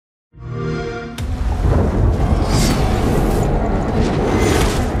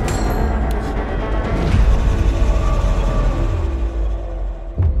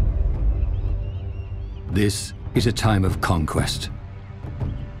This is a time of conquest.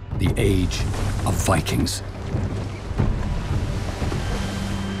 The age of Vikings.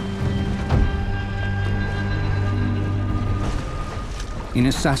 In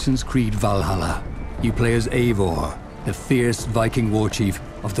Assassin's Creed Valhalla, you play as Eivor, the fierce Viking war chief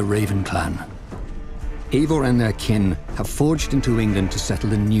of the Raven clan. Eivor and their kin have forged into England to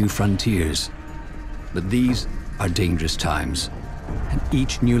settle in new frontiers. But these are dangerous times, and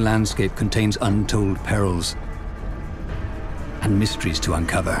each new landscape contains untold perils and mysteries to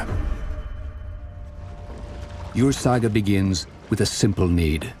uncover. Your saga begins with a simple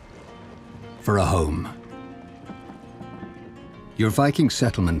need: for a home. Your Viking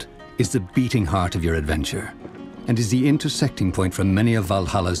settlement is the beating heart of your adventure, and is the intersecting point for many of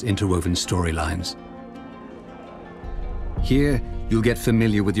Valhalla's interwoven storylines. Here, you'll get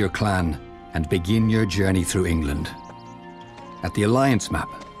familiar with your clan and begin your journey through England. At the Alliance map,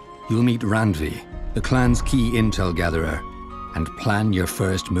 you'll meet Randvi, the clan's key intel gatherer, and plan your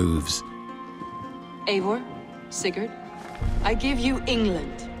first moves. Eivor, Sigurd, I give you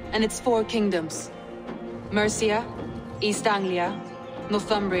England and its 4 kingdoms: Mercia, East Anglia,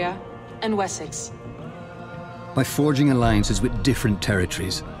 Northumbria, and Wessex. By forging alliances with different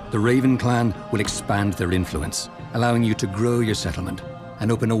territories, the Raven clan will expand their influence, allowing you to grow your settlement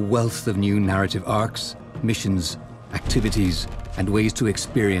and open a wealth of new narrative arcs, missions, activities, and ways to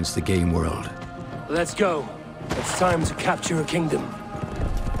experience the game world. Let's go. It's time to capture a kingdom.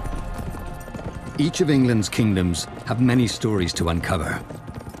 Each of England's kingdoms have many stories to uncover,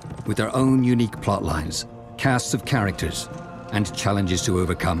 with their own unique plotlines, casts of characters, and challenges to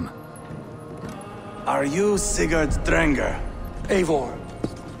overcome. Are you Sigurd Drenger? Eivor.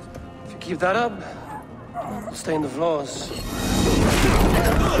 If you keep that up, I'll stay in the floors.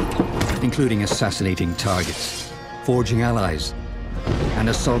 Including assassinating targets, forging allies, and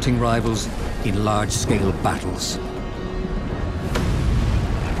assaulting rivals in large-scale battles.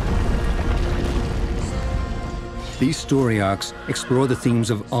 These story arcs explore the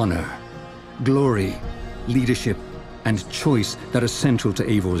themes of honor, glory, leadership, and choice that are central to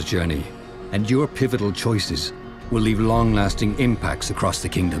Eivor's journey. And your pivotal choices will leave long-lasting impacts across the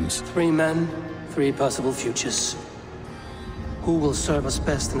kingdoms. 3 men, 3 possible futures. Who will serve us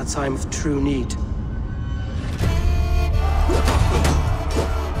best in a time of true need?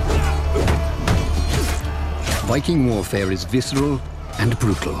 Viking warfare is visceral and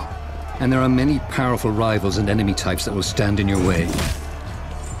brutal, and there are many powerful rivals and enemy types that will stand in your way.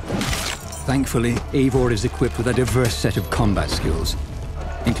 Thankfully, Eivor is equipped with a diverse set of combat skills,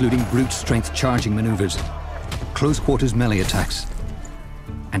 including brute strength charging maneuvers, close quarters melee attacks,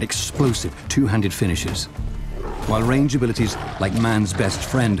 and explosive two-handed finishes. While range abilities like Man's Best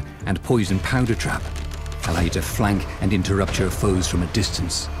Friend and Poison Powder Trap allow you to flank and interrupt your foes from a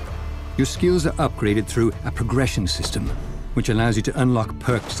distance. Your skills are upgraded through a progression system, which allows you to unlock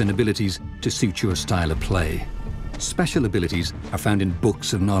perks and abilities to suit your style of play. Special abilities are found in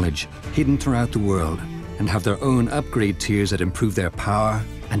books of knowledge, hidden throughout the world, and have their own upgrade tiers that improve their power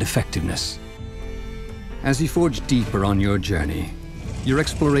and effectiveness. As you forge deeper on your journey, your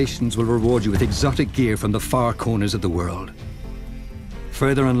explorations will reward you with exotic gear from the far corners of the world,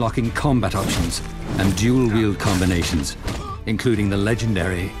 further unlocking combat options and dual-wield combinations, including the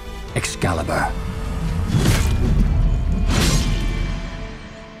legendary Excalibur.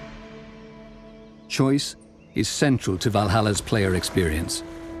 Choice is central to Valhalla's player experience,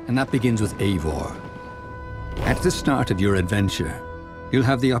 and that begins with Eivor. At the start of your adventure, you'll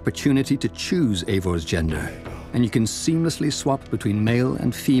have the opportunity to choose Eivor's gender, and you can seamlessly swap between male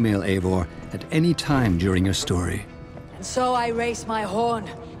and female Eivor at any time during your story. And so I raise my horn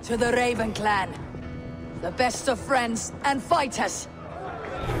to the Raven clan, the best of friends and fighters.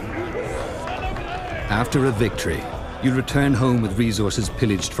 After a victory, you return home with resources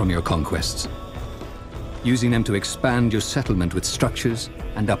pillaged from your conquests, using them to expand your settlement with structures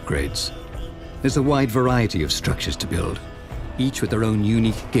and upgrades. There's a wide variety of structures to build, each with their own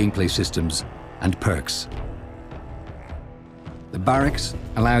unique gameplay systems and perks. The barracks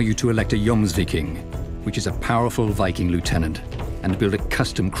allow you to elect a Jomsviking, which is a powerful Viking lieutenant, and build a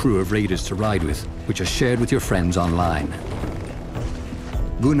custom crew of raiders to ride with, which are shared with your friends online.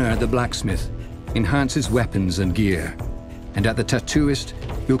 Gunnar the blacksmith enhances weapons and gear, and at the tattooist,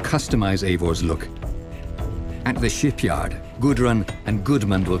 you'll customize Eivor's look. At the shipyard, Gudrun and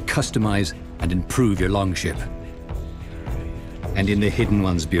Gudmund will customize and improve your longship. And in the Hidden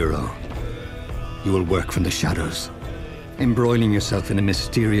Ones Bureau, you will work from the shadows, embroiling yourself in a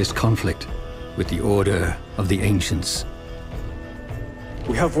mysterious conflict with the Order of the Ancients.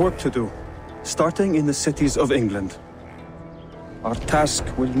 We have work to do, starting in the cities of England. Our task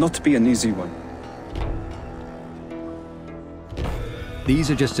will not be an easy one.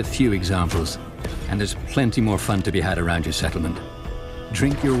 These are just a few examples, and there's plenty more fun to be had around your settlement.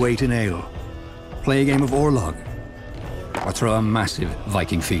 Drink your weight in ale, play a game of Orlog, or throw a massive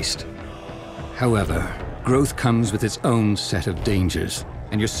Viking feast. However, growth comes with its own set of dangers,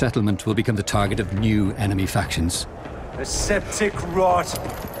 and your settlement will become the target of new enemy factions. A septic rot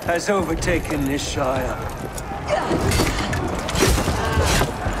has overtaken this shire.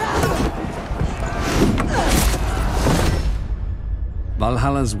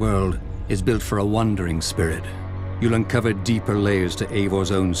 Valhalla's world is built for a wandering spirit. You'll uncover deeper layers to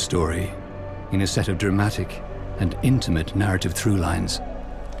Eivor's own story, in a set of dramatic and intimate narrative through lines.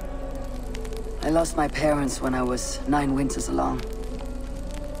 I lost my parents when I was 9 winters along.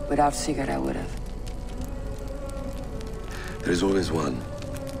 Without Sigurd, I would have. There's always one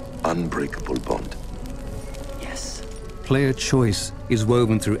unbreakable bond. Yes. Player choice is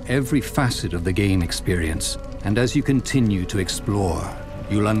woven through every facet of the game experience, and as you continue to explore,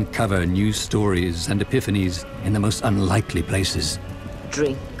 you'll uncover new stories and epiphanies in the most unlikely places.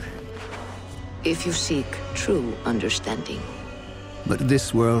 Drink, if you seek true understanding. But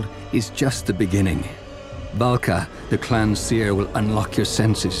this world is just the beginning. Valka, the clan's seer, will unlock your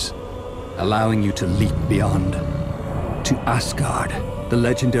senses, allowing you to leap beyond. To Asgard, the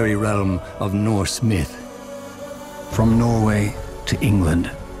legendary realm of Norse myth. From Norway to England,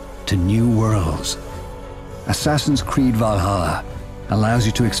 to new worlds. Assassin's Creed Valhalla allows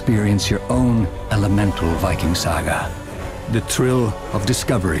you to experience your own elemental Viking saga. The thrill of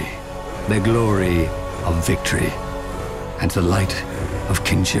discovery, the glory of victory, and the light of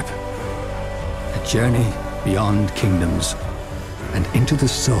kinship. A journey beyond kingdoms and into the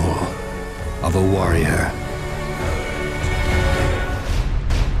soul of a warrior.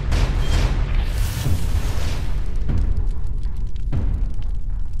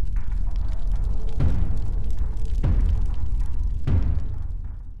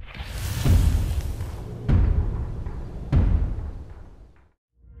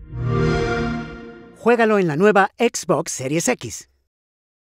 Juégalo en la nueva Xbox Series X.